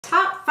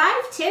Top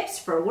 5 tips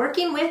for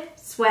working with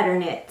sweater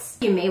knits.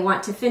 You may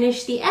want to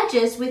finish the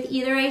edges with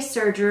either a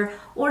serger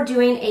or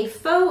doing a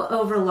faux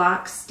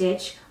overlock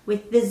stitch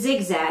with the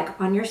zigzag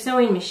on your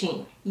sewing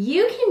machine.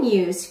 You can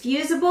use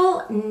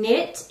fusible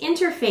knit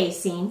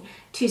interfacing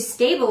to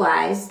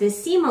stabilize the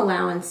seam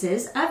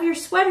allowances of your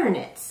sweater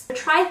knits.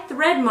 Try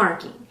thread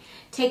marking.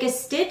 Take a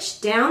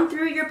stitch down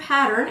through your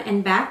pattern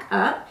and back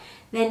up,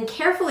 then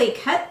carefully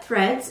cut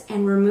threads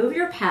and remove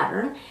your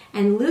pattern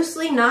and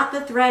loosely knot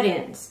the thread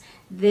ends.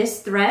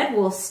 This thread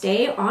will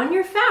stay on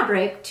your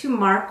fabric to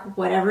mark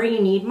whatever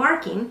you need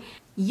marking.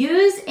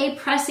 Use a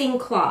pressing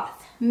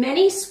cloth.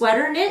 Many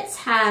sweater knits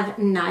have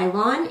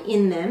nylon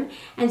in them,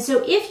 and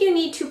so if you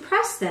need to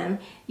press them,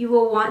 you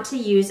will want to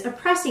use a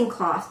pressing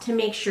cloth to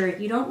make sure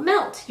you don't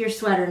melt your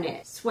sweater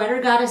knit. Sweater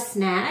got a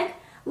snag?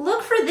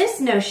 Look for this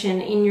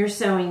notion in your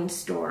sewing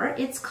store.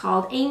 It's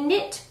called a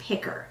knit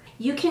picker.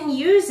 You can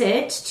use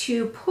it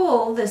to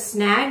pull the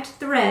snagged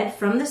thread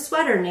from the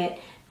sweater knit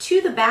to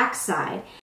the back side